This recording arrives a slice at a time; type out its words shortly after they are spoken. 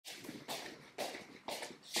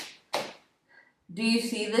Do you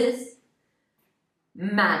see this?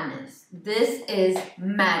 Madness. This is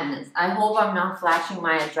madness. I hope I'm not flashing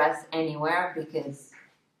my address anywhere because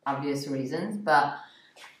obvious reasons, but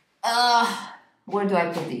where do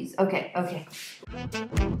I put these? Okay.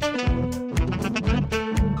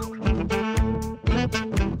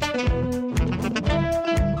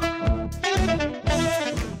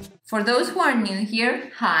 For those who are new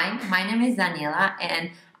here, hi, my name is Daniela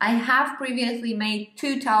and I have previously made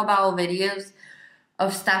 2 Taobao videos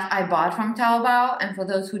of stuff I bought from Taobao. And for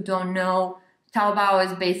those who don't know, Taobao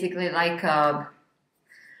is basically like a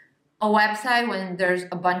website when there's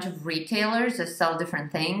a bunch of retailers that sell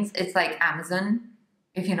different things. It's like Amazon,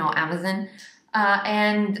 if you know Amazon.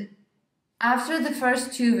 And after the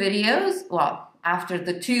first 2 videos, well, after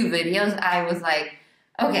the 2 videos, I was like,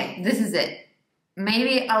 okay, this is it.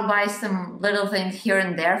 Maybe I'll buy some little things here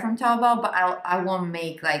and there from Taobao, but I won't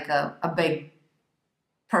make like a big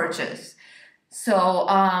purchase. So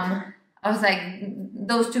I was like,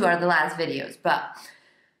 those 2 are the last videos, but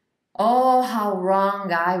oh, how wrong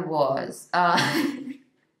I was.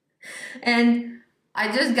 And I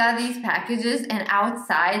just got these packages and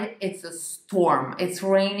outside it's a storm. It's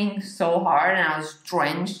raining so hard and I was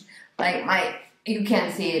drenched. Like you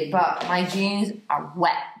can't see it, but my jeans are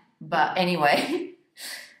wet. But anyway,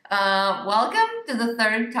 welcome to the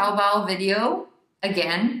 3rd Taobao video.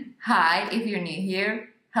 Again, hi if you're new here.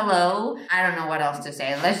 Hello. I don't know what else to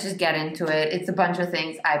say. Let's just get into it. It's a bunch of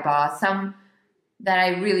things I bought. Some that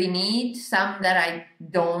I really need, some that I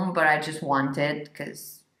don't, but I just wanted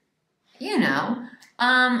because, you know.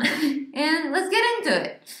 And let's get into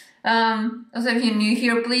it. Also, if you're new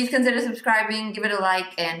here, please consider subscribing, give it a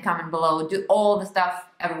like, and comment below. Do all the stuff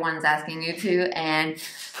everyone's asking you to. And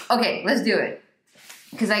okay, let's do it.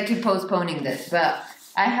 Because I keep postponing this, but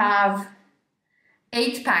I have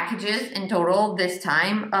 8 packages in total this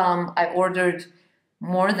time. I ordered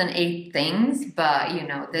more than 8 things, but you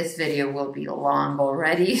know, this video will be long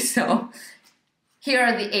already. So here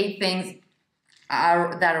are the 8 things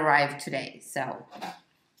that arrived today. So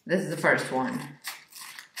this is the first one.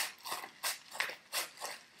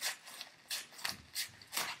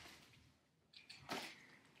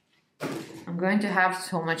 I'm going to have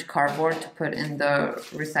so much cardboard to put in the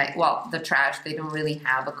the trash. They don't really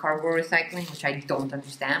have a cardboard recycling, which I don't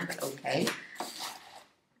understand, but okay.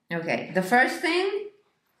 Okay, the first thing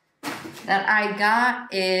that I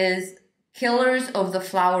got is Killers of the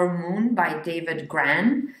Flower Moon by David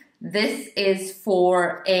Gran. This is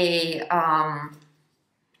for a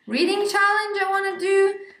reading challenge I want to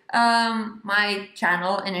do. My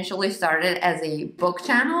channel initially started as a book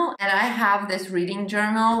channel, and I have this reading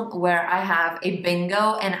journal where I have a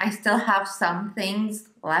bingo, and I still have some things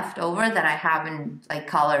left over that I haven't like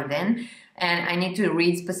colored in, and I need to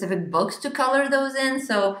read specific books to color those in.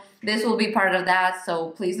 So this will be part of that. So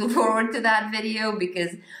please look forward to that video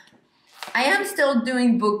because I am still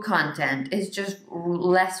doing book content. It's just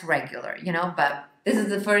less regular, you know, but this is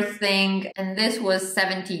the first thing, and this was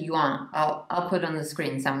 70 yuan. I'll put on the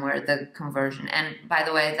screen somewhere the conversion. And by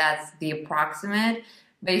the way, that's the approximate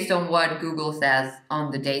based on what Google says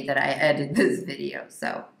on the date that I edit this video.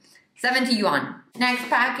 So 70 yuan. Next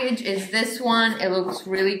package is this one. It looks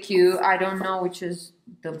really cute. I don't know which is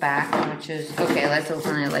the back, which is, okay, let's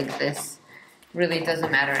open it like this. Really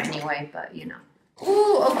doesn't matter anyway, but you know.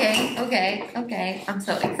 Ooh, okay. I'm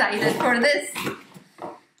so excited for this.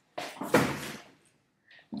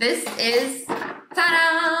 This is,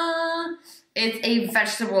 ta-da! It's a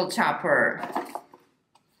vegetable chopper.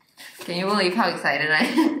 Can you believe how excited I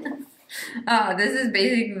am? This is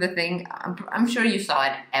basically the thing. I'm sure you saw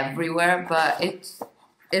it everywhere, but it's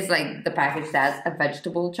like the package says a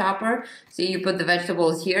vegetable chopper. So you put the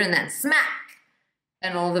vegetables here and then smack,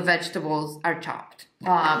 and all the vegetables are chopped.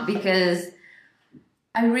 Because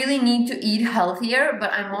I really need to eat healthier,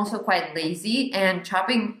 but I'm also quite lazy, and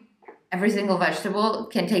chopping every single vegetable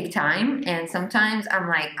can take time, and sometimes I'm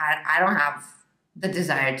like, I don't have the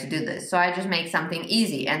desire to do this, so I just make something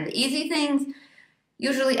easy, and the easy things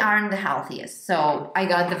usually aren't the healthiest. So I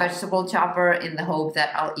got the vegetable chopper in the hope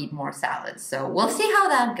that I'll eat more salads. So we'll see how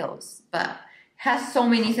that goes, but it has so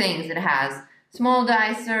many things. It has small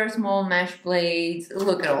dicer, small mesh blades.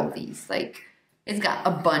 Look at all these. Like, it's got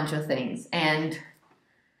a bunch of things, and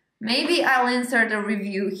maybe I'll insert a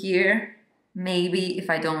review here. Maybe if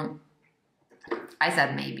I don't. I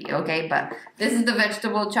said maybe, okay, but this is the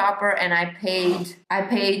vegetable chopper, and I paid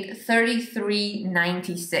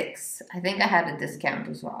 $33.96. I think I had a discount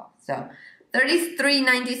as well. So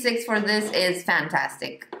 $33.96 for this is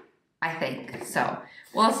fantastic, I think. So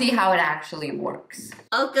We'll see how it actually works.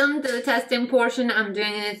 Welcome to the testing portion. I'm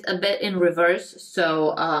doing it a bit in reverse.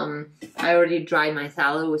 So I already dried my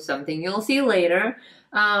salad with something you'll see later.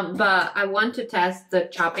 But I want to test the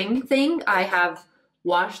chopping thing. I have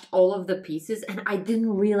washed all of the pieces and I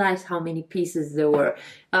didn't realize how many pieces there were.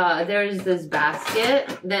 There's this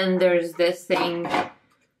basket, then there's this thing.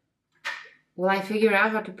 Will I figure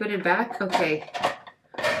out how to put it back? Okay.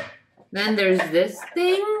 Then there's this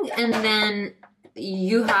thing, and then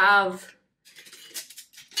you have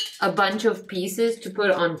a bunch of pieces to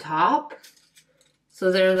put on top.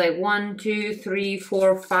 So there's like 1, 2, 3,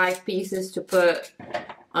 4, 5 pieces to put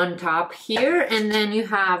on top here, and then you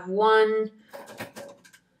have 1,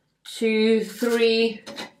 2, 3,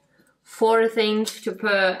 4 things to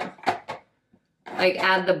put like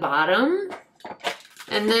at the bottom.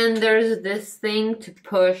 And then there's this thing to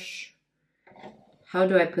push. How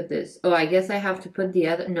do I put this? Oh, I guess I have to put the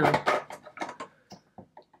other, no.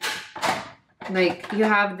 Like you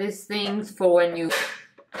have these things for when you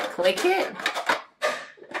click it.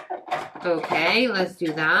 Okay, let's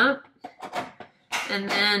do that. And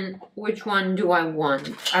then which one do I want?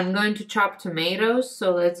 I'm going to chop tomatoes,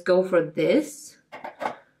 so let's go for this.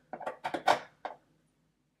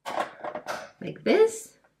 Like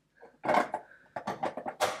this.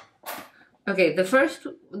 Okay, the first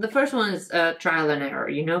one is trial and error,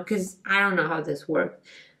 you know, because I don't know how this works.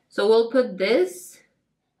 So we'll put this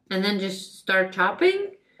and then just start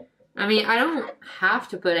chopping. I mean, I don't have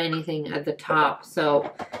to put anything at the top,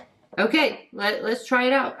 so okay, let's try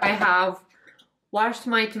it out. I have washed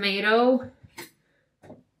my tomato.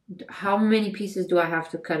 How many pieces do I have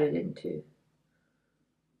to cut it into?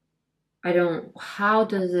 I don't, how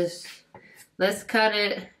does this, let's cut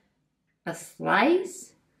it a slice.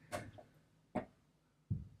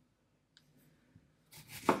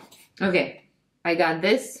 Okay, I got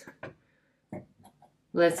this.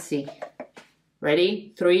 Let's see.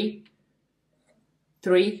 Ready? 3,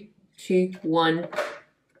 2, 1.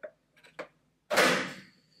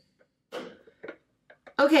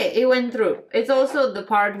 Okay, it went through. It's also the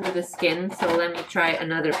part with the skin, so let me try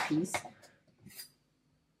another piece.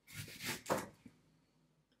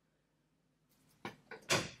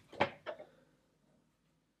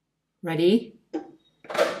 Ready?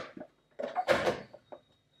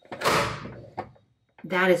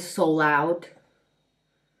 That is so loud.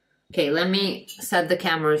 Okay, let me set the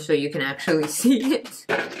camera so you can actually see it.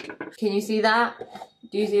 Can you see that?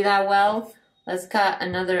 Do you see that well? Let's cut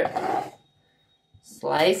another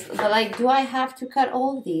slice. But like, do I have to cut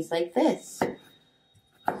all of these like this?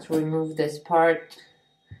 Let's remove this part.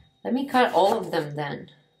 Let me cut all of them then.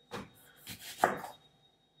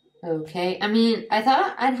 Okay, I mean, I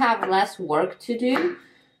thought I'd have less work to do,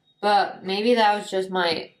 but maybe that was just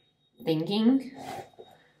my thinking.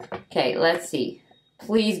 Okay, let's see.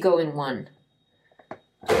 Please go in one.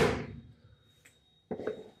 Oh,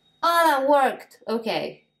 that worked.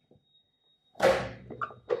 Okay.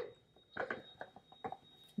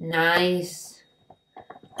 Nice.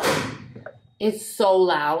 It's so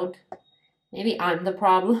loud. Maybe I'm the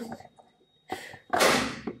problem.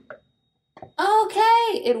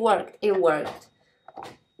 Okay, it worked. It worked.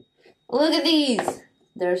 Look at these.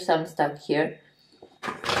 There's some stuck here.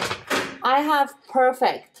 I have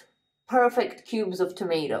perfect cubes of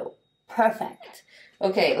tomato. Perfect.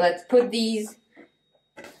 Okay, let's put these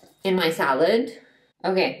in my salad.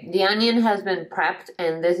 Okay, the onion has been prepped,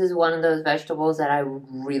 and this is one of those vegetables that I would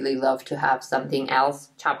really love to have something else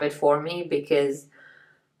chop it for me, because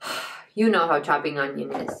you know how chopping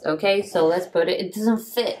onion is. Okay, so let's put it. It doesn't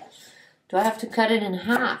fit. Do I have to cut it in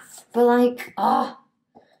half? But like, oh.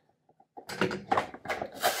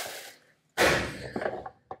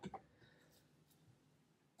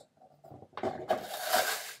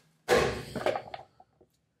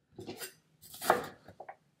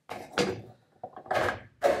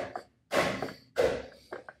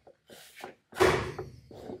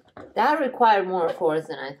 That required more force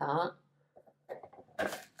than I thought.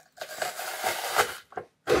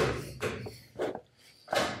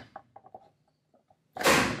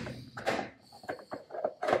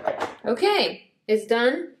 Okay, it's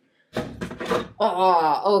done.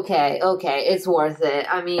 Oh, okay, it's worth it.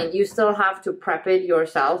 I mean, you still have to prep it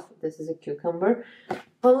yourself. This is a cucumber.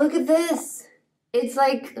 But look at this. It's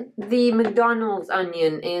like the McDonald's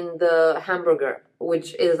onion in the hamburger,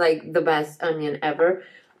 which is like the best onion ever.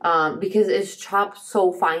 Because it's chopped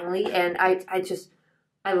so finely, and I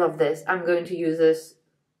love this. I'm going to use this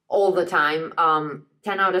all the time.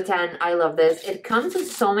 10 out of 10, I love this. It comes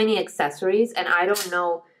with so many accessories, and I don't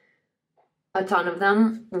know a ton of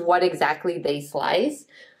them, what exactly they slice.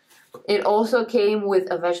 It also came with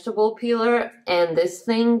a vegetable peeler and this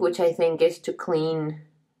thing, which I think is to clean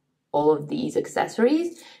all of these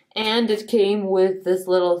accessories. And it came with this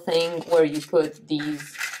little thing where you put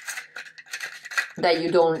these that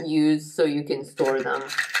you don't use so you can store them.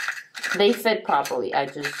 They fit properly. I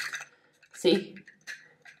just, see?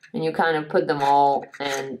 And you kind of put them all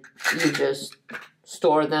and you just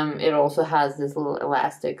store them. It also has this little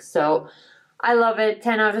elastic. So I love it.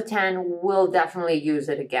 10 out of 10. Will definitely use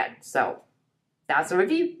it again. So that's the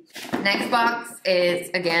review. Next box is,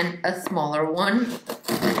 again, a smaller one.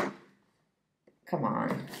 Come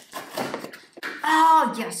on.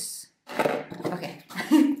 Oh, yes. Okay.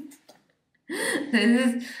 This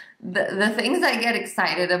is the things I get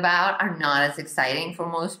excited about are not as exciting for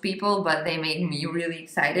most people, but they made me really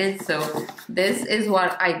excited. So this is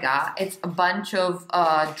what I got. It's a bunch of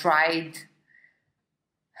dried,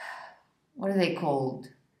 what are they called?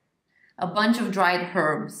 A bunch of dried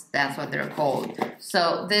herbs. That's what they're called.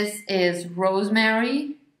 So this is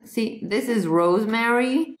rosemary. See, this is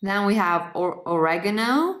rosemary. Then we have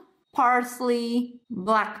oregano, parsley,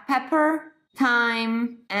 black pepper,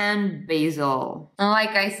 thyme, and basil. And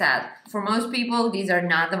like I said, for most people, these are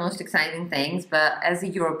not the most exciting things, but as a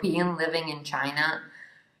European living in China,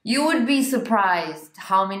 you would be surprised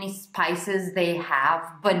how many spices they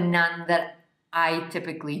have, but none that I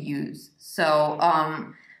typically use. So,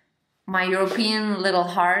 my European little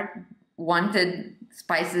heart wanted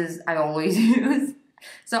spices I always use.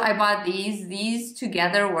 So I bought these. These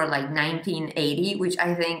together were like 1980, which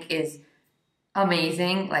I think is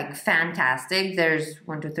amazing, like fantastic. There's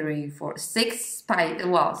 6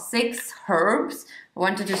 herbs. I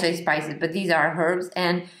wanted to say spices, but these are herbs.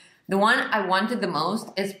 And the one I wanted the most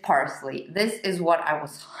is parsley. This is what I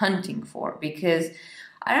was hunting for because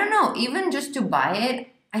I don't know, even just to buy it,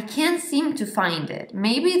 I can't seem to find it.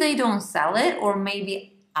 Maybe they don't sell it, or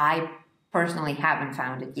maybe I personally haven't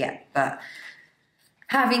found it yet, but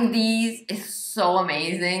having these is so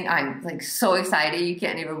amazing. I'm like so excited, you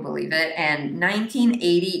can't even believe it. And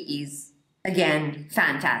 1980 is, again,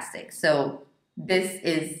 fantastic. So this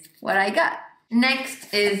is what I got.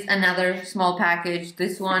 Next is another small package.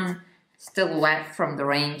 This one still wet from the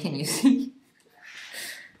rain, can you see?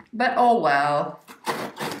 But oh well.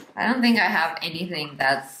 I don't think I have anything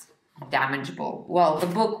that's damageable. Well, the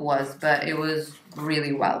book was, but it was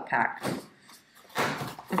really well packed.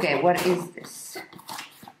 Okay, what is this?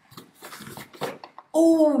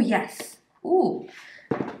 Oh, yes. Ooh.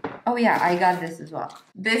 Oh, yeah, I got this as well.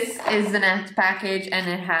 This is the next package, and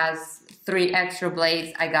it has 3 extra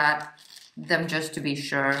blades. I got them just to be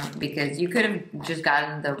sure, because you could have just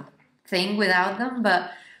gotten the thing without them,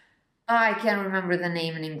 but I can't remember the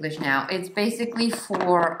name in English now. It's basically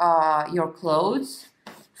for your clothes,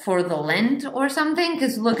 for the lint or something,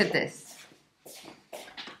 because look at this.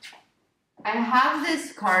 I have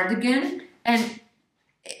this cardigan, and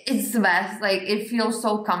it's the best. Like, it feels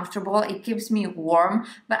so comfortable. It keeps me warm,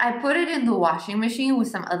 but I put it in the washing machine with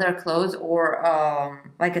some other clothes or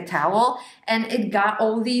like a towel, and it got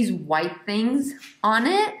all these white things on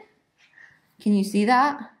it. Can you see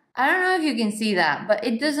that? I don't know if you can see that, but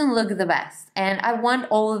it doesn't look the best. And I want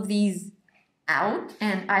all of these out,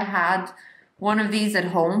 and I had one of these at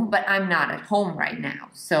home, but I'm not at home right now.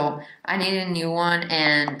 So I need a new one,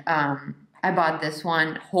 and I bought this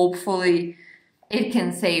one. Hopefully it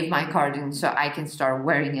can save my cardigan so I can start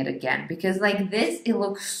wearing it again. Because like this, it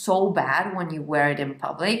looks so bad when you wear it in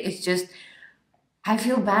public. It's just, I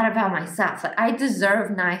feel bad about myself. Like, I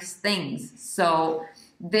deserve nice things. So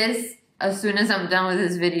this, as soon as I'm done with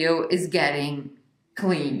this video, is getting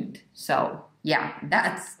cleaned. So yeah,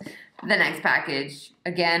 that's the next package.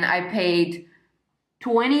 Again, I paid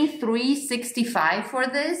 $23.65 for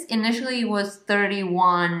this. Initially it was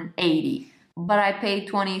 $31.80, but I paid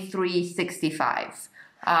 $23.65.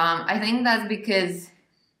 I think that's because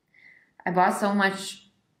I bought so much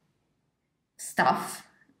stuff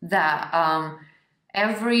that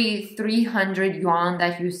every 300 yuan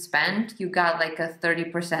that you spent, you got like a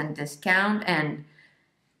 30% discount, and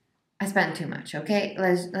I spent too much, okay?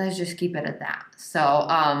 Let's just keep it at that. So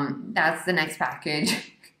that's the next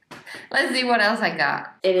package. Let's see what else I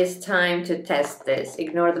got. It is time to test this.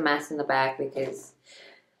 Ignore the mess in the back because...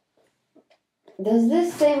 Does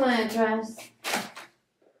this say my address?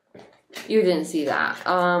 You didn't see that.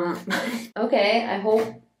 Okay, I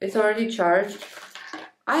hope it's already charged.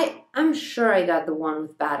 I'm sure I got the one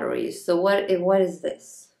with batteries. So what is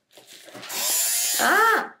this?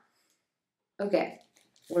 Ah! Okay,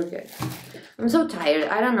 we're good. I'm so tired.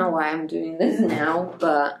 I don't know why I'm doing this now,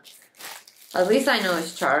 but at least I know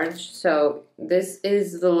it's charged. So this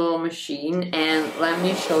is the little machine, and let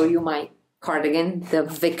me show you my cardigan, the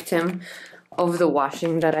victim of the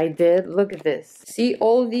washing that I did. Look at this. See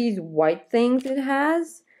all these white things it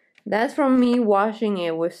has? That's from me washing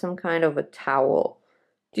it with some kind of a towel.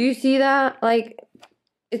 Do you see that? Like,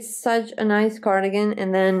 it's such a nice cardigan,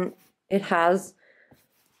 and then it has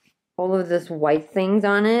all of this white things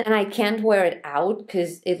on it, and I can't wear it out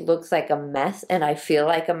because it looks like a mess, and I feel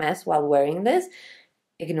like a mess while wearing this.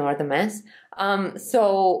 Ignore the mess.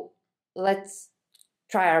 So let's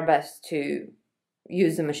try our best to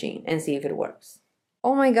use the machine and see if it works.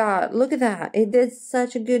 Oh my god, look at that. It did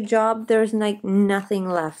such a good job. There's like nothing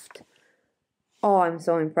left. Oh, I'm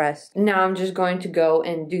so impressed. Now I'm just going to go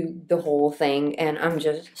and do the whole thing, and I'm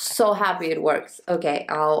just so happy it works. Okay,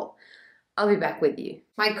 I'll be back with you.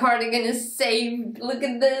 My cardigan is saved. Look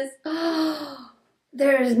at this.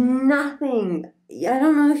 There's nothing. I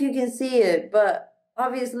don't know if you can see it, but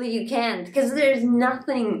obviously you can't because there's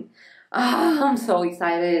nothing. I'm so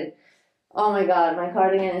excited. Oh my god, my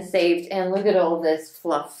cardigan is saved, and look at all this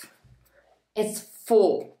fluff. It's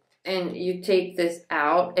full, and you take this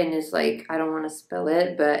out, and it's like, I don't want to spill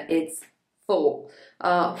it, but it's full.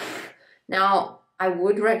 Now, I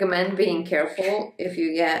would recommend being careful if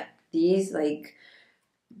you get these, like,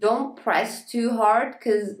 don't press too hard,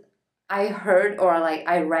 because I heard, or like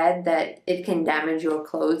I read that it can damage your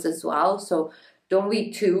clothes as well, so don't be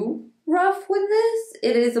too rough with this.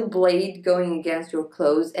 It is a blade going against your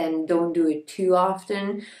clothes, and don't do it too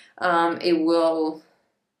often. It will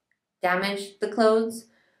damage the clothes,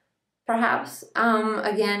 perhaps.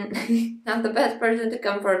 Again, not the best person to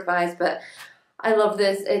come for advice, but I love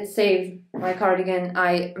this. It saved my cardigan.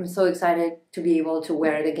 I am so excited to be able to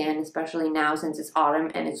wear it again, especially now since it's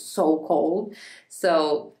autumn and it's so cold.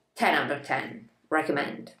 So 10 out of 10,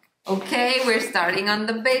 recommend. Okay, we're starting on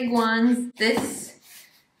the big ones.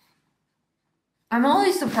 I'm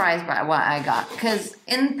always surprised by what I got, because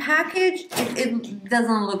in package, it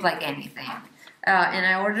doesn't look like anything. And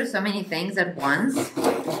I ordered so many things at once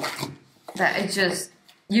that it just,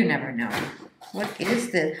 you never know. What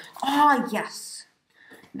is this? Oh, yes.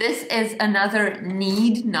 This is another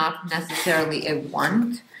need, not necessarily a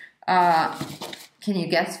want. Can you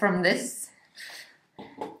guess from this?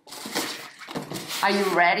 Are you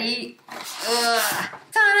ready?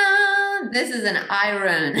 Ta-da! This is an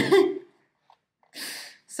iron.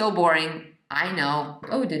 So boring, I know.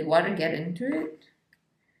 Oh, did water get into it?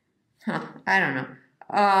 Huh, I don't know.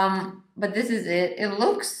 But this is it. It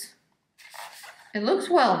looks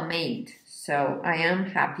well made, so I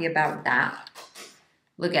am happy about that.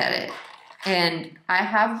 Look at it. And I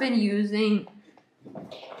have been using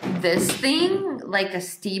this thing like a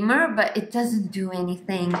steamer, but it doesn't do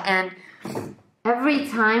anything. And every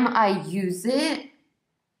time I use it,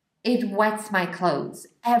 it wets my clothes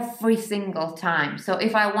every single time. So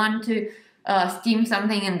if I want to steam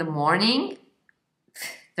something in the morning,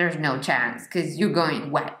 there's no chance because you're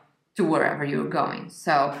going wet to wherever you're going.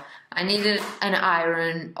 So I needed an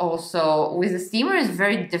iron also. With a steamer, it's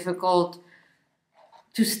very difficult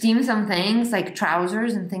to steam some things like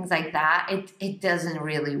trousers and things like that. It doesn't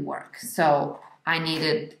really work. So I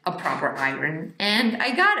needed a proper iron, and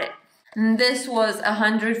I got it. And this was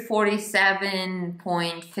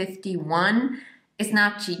 147.51. It's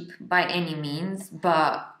not cheap by any means,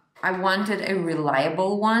 but I wanted a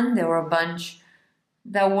reliable one. There were a bunch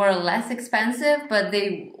that were less expensive, but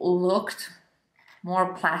they looked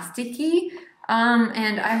more plasticky.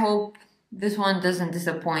 And I hope this one doesn't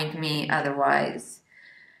disappoint me otherwise.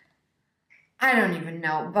 I don't even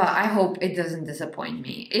know, but I hope it doesn't disappoint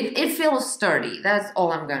me. It feels sturdy. That's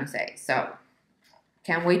all I'm gonna say. So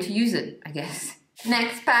can't wait to use it, I guess.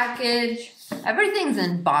 Next package. Everything's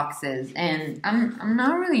in boxes, and I'm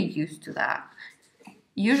not really used to that.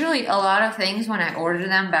 Usually a lot of things when I order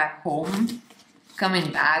them back home come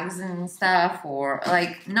in bags and stuff, or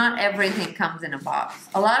like not everything comes in a box.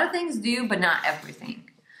 A lot of things do, but not everything.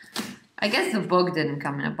 I guess the book didn't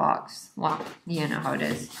come in a box. Well, you know how it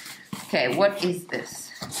is. Okay, what is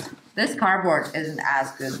this? This cardboard isn't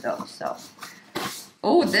as good though, so.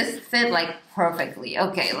 Oh, this fit like perfectly.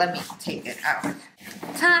 Okay, let me take it out.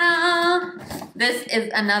 Ta-da! This is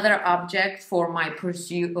another object for my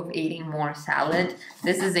pursuit of eating more salad.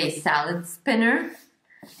 This is a salad spinner.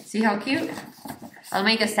 See how cute? I'll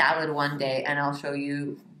make a salad one day and I'll show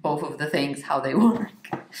you both of the things, how they work.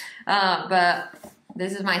 But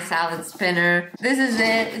this is my salad spinner. This is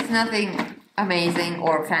it. It's nothing amazing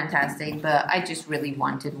or fantastic, but I just really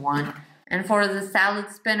wanted one. And for the salad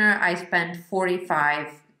spinner, I spent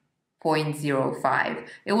 45.05.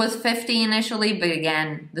 It was 50 initially, but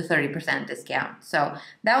again, the 30% discount. So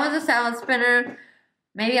that was a salad spinner.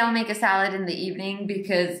 Maybe I'll make a salad in the evening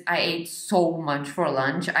because I ate so much for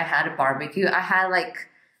lunch. I had a barbecue. I had like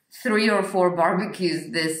 3 or 4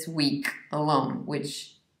 barbecues this week alone,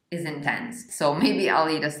 which is intense. So maybe I'll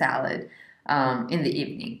eat a salad in the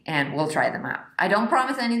evening and we'll try them out. I don't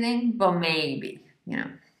promise anything, but maybe, you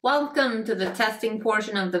know. Welcome to the testing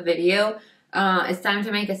portion of the video. It's time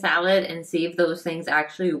to make a salad and see if those things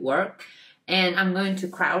actually work. And I'm going to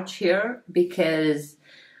crouch here because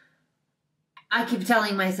I keep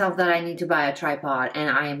telling myself that I need to buy a tripod and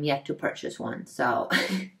I am yet to purchase one. So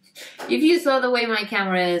if you saw the way my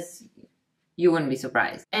camera is, you wouldn't be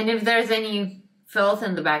surprised. And if there's any filth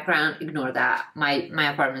in the background, ignore that. My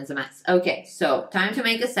apartment's a mess. Okay, so time to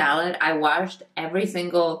make a salad. I washed every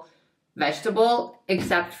single vegetable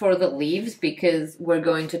except for the leaves because we're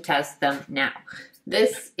going to test them now.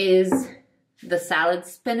 This is the salad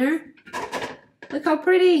spinner. Look how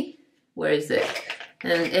pretty. Where is it?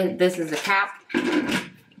 And this is a cap.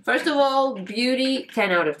 First of all, beauty,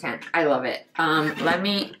 10 out of 10. I love it. Let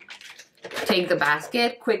me take the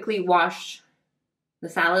basket, quickly wash the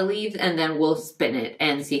salad leaves, and then we'll spin it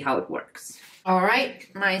and see how it works. All right,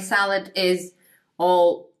 my salad is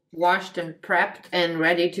all washed and prepped and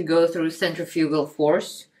ready to go through centrifugal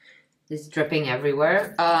force. It's dripping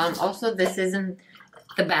everywhere. Also, this isn't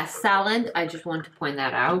the best salad. I just want to point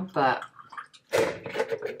that out, but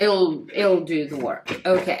it'll do the work.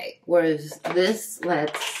 Okay, where's this?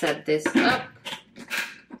 Let's set this up.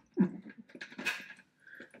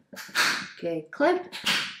 Okay, clip.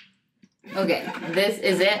 Okay, this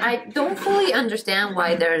is it. I don't fully understand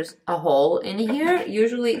why there's a hole in here.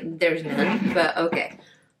 Usually there's none, but okay.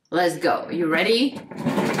 Let's go. You ready?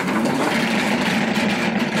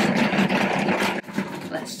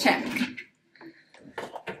 Let's check.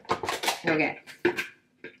 Okay.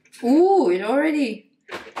 Ooh, it already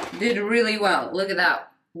did really well. Look at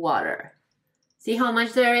that water. See how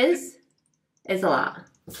much there is? It's a lot.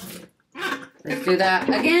 Let's do that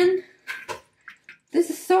again. This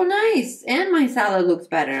is so nice. And my salad looks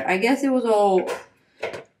better. I guess it was all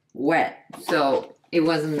wet, so it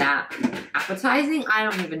wasn't that appetizing. I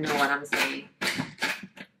don't even know what I'm saying.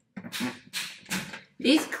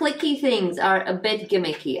 These clicky things are a bit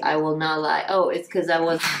gimmicky, I will not lie. Oh, it's because I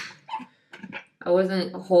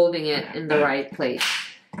wasn't holding it in the right place.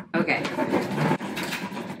 Okay.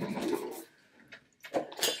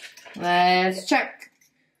 Let's check.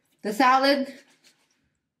 The salad,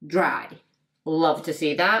 dry. Love to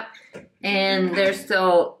see that. And there's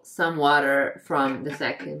still some water from the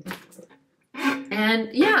second.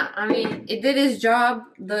 And yeah, I mean, it did its job.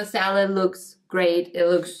 The salad looks great. It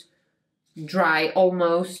looks dry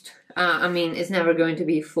almost. I mean, it's never going to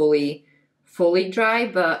be fully dry,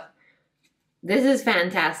 but this is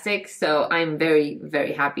fantastic, so I'm very,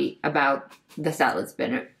 very happy about the salad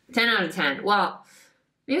spinner. 10 out of 10. Well,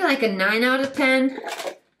 maybe like a 9 out of 10.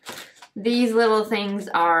 These little things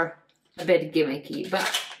are a bit gimmicky,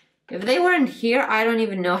 but if they weren't here, I don't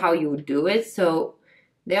even know how you would do it, so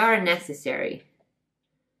they are necessary.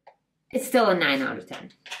 It's still a 9 out of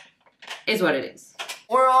 10. Is what it is.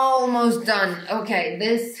 We're almost done. Okay,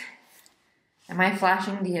 this... Am I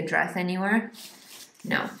flashing the address anywhere?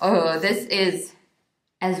 No. Oh, this is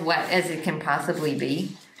as wet as it can possibly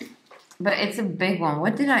be. But it's a big one.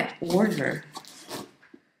 What did I order?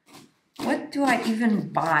 What do I even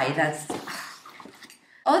buy? That's...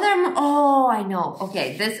 Oh, I know.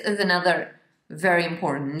 Okay, this is another very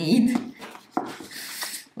important need.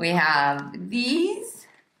 We have these.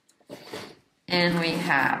 And we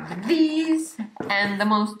have these. And the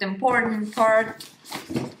most important part,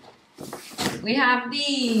 we have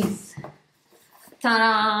these.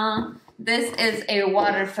 Ta-da! This is a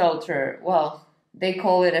water filter. Well, they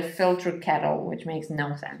call it a filter kettle, which makes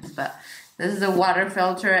no sense. But this is a water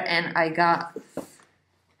filter, and I got...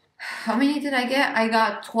 How many did I get? I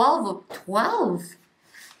got 12.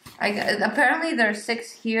 Apparently there's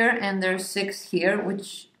 6 here, and there's 6 here,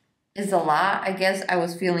 which is a lot. I guess I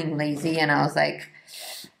was feeling lazy, and I was like,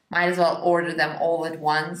 might as well order them all at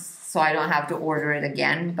once, so I don't have to order it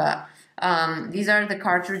again. But... these are the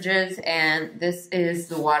cartridges, and this is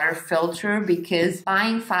the water filter, because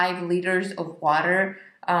buying 5 liters of water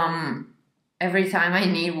every time I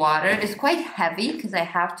need water is quite heavy because I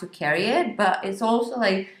have to carry it, but it's also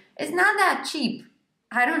like, it's not that cheap.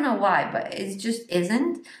 I don't know why, but it just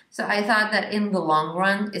isn't. So I thought that in the long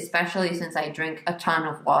run, especially since I drink a ton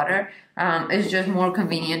of water, it's just more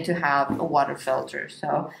convenient to have a water filter.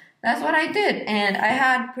 So that's what I did, and I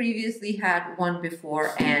had previously had one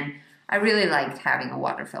before, and I really liked having a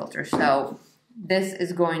water filter, so this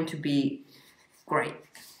is going to be great.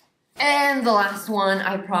 And the last one,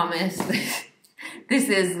 I promise, This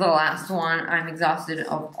is the last one. I'm exhausted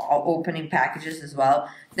of opening packages as well.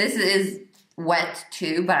 This is wet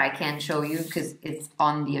too, but I can't show you because it's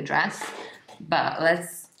on the address. But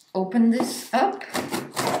let's open this up.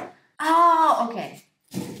 Oh, okay.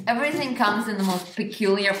 Everything comes in the most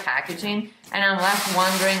peculiar packaging, and I'm left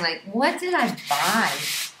wondering, like, what did I buy?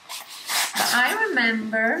 But I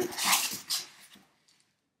remember,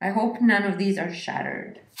 I hope none of these are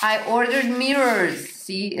shattered. I ordered mirrors.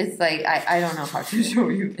 See, it's like, I don't know how to show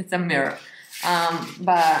you. It's a mirror.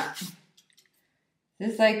 But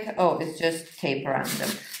it's like, oh, it's just tape around them.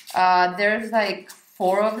 There's like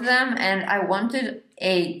 4 of them, and I wanted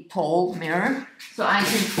a tall mirror so I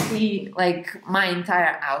can see like my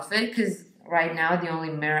entire outfit, because right now the only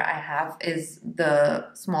mirror I have is the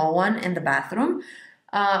small one in the bathroom.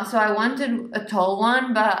 So I wanted a tall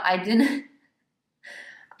one, but I didn't.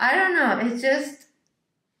 I don't know. It's just,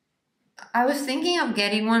 I was thinking of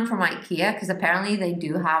getting one from IKEA, because apparently they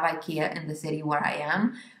do have IKEA in the city where I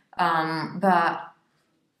am. But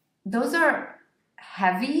those are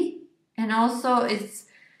heavy, and also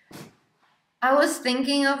I was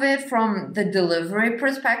thinking of it from the delivery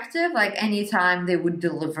perspective. Like anytime they would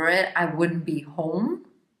deliver it, I wouldn't be home.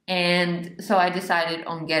 And so I decided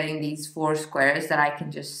on getting these 4 squares that I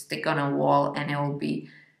can just stick on a wall and it will be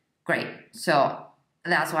great. So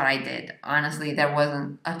that's what I did. Honestly, there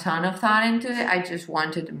wasn't a ton of thought into it. I just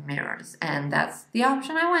wanted mirrors, and that's the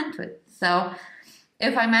option I went with. So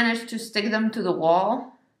if I managed to stick them to the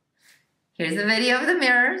wall, here's a video of the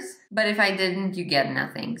mirrors. But if I didn't, you get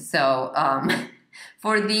nothing. So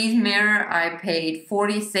for these mirror, I paid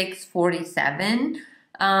 $46.47.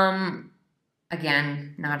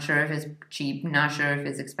 Again, not sure if it's cheap, not sure if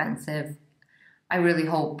it's expensive. I really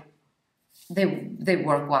hope they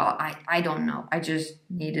work well. I don't know. I just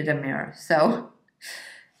needed a mirror. So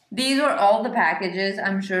these were all the packages.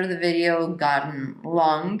 I'm sure the video gotten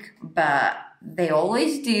long, but they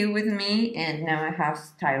always do with me. And now I have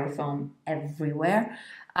styrofoam everywhere.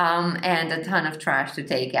 And a ton of trash to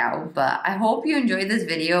take out. But I hope you enjoyed this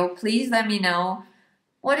video. Please let me know,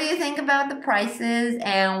 what do you think about the prices,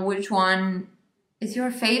 and which one is your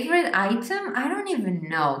favorite item? I don't even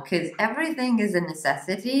know, because everything is a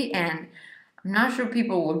necessity, and I'm not sure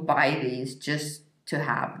people would buy these just to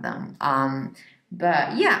have them.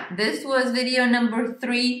 But yeah, this was video number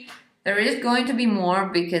 3. There is going to be more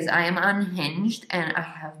because I am unhinged and I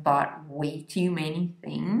have bought way too many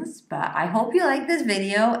things. But I hope you like this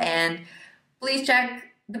video, and please check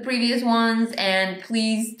the previous ones, and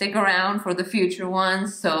please stick around for the future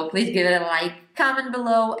ones. So please give it a like, comment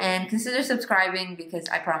below, and consider subscribing, because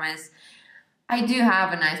I promise I do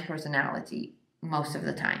have a nice personality most of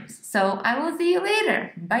the times. So I will see you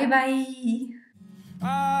later. Bye bye.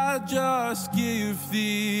 I just give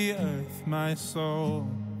the earth my soul.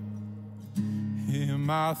 Hear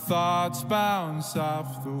my thoughts bounce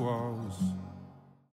off the walls.